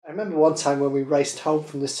remember one time when we raced home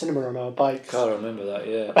from the cinema on our bikes. God, I remember that,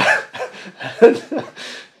 yeah.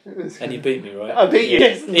 And you beat me, right? I beat you.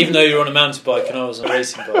 Yeah. Even though you were on a mountain bike and I was on a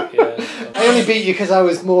racing bike, yeah. I only beat you because I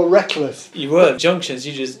was more reckless. You were. Junctions,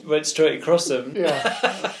 you just went straight across them.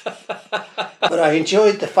 Yeah. But I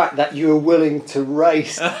enjoyed the fact that you were willing to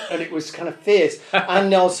race and it was kind of fierce.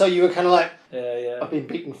 And also you were kind of like, yeah. I've been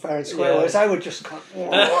beaten fair and square, Yeah. whereas I would just kind of...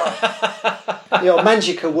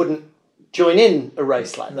 Manjica wouldn't join in a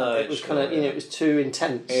race like that. No, It was sure, kind of, yeah. It was too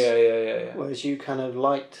intense. Yeah. Whereas you kind of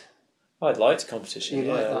liked... I liked competition,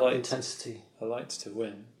 You liked yeah. that intensity. I liked to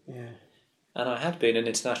win. Yeah. And I had been an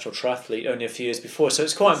international triathlete only a few years before, so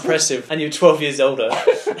it's quite impressive. And you're 12 years older.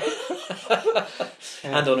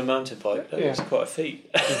 And on a mountain bike. That was quite a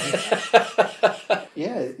feat.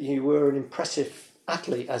 Yeah, you were an impressive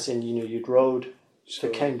athlete, as in, you'd rode for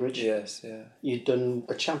Cambridge. Yes, yeah. You'd done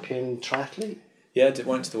a champion triathlete. Yeah, I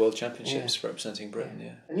went to the World Championships representing Britain,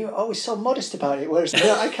 yeah. And you were always so modest about it, whereas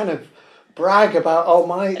I kind of brag about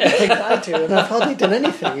the things I do, and I've hardly done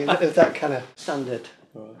anything of that kind of standard.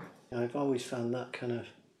 Right. I've always found that kind of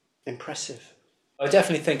impressive. I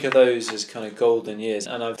definitely think of those as kind of golden years,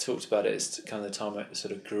 and I've talked about it as kind of the time I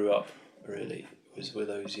sort of grew up, really, were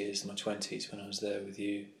those years in my 20s when I was there with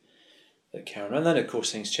you at Karen. And then, of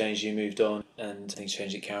course, things changed, you moved on, and things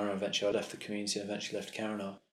changed at Karen. Eventually I left the community and eventually left Karen.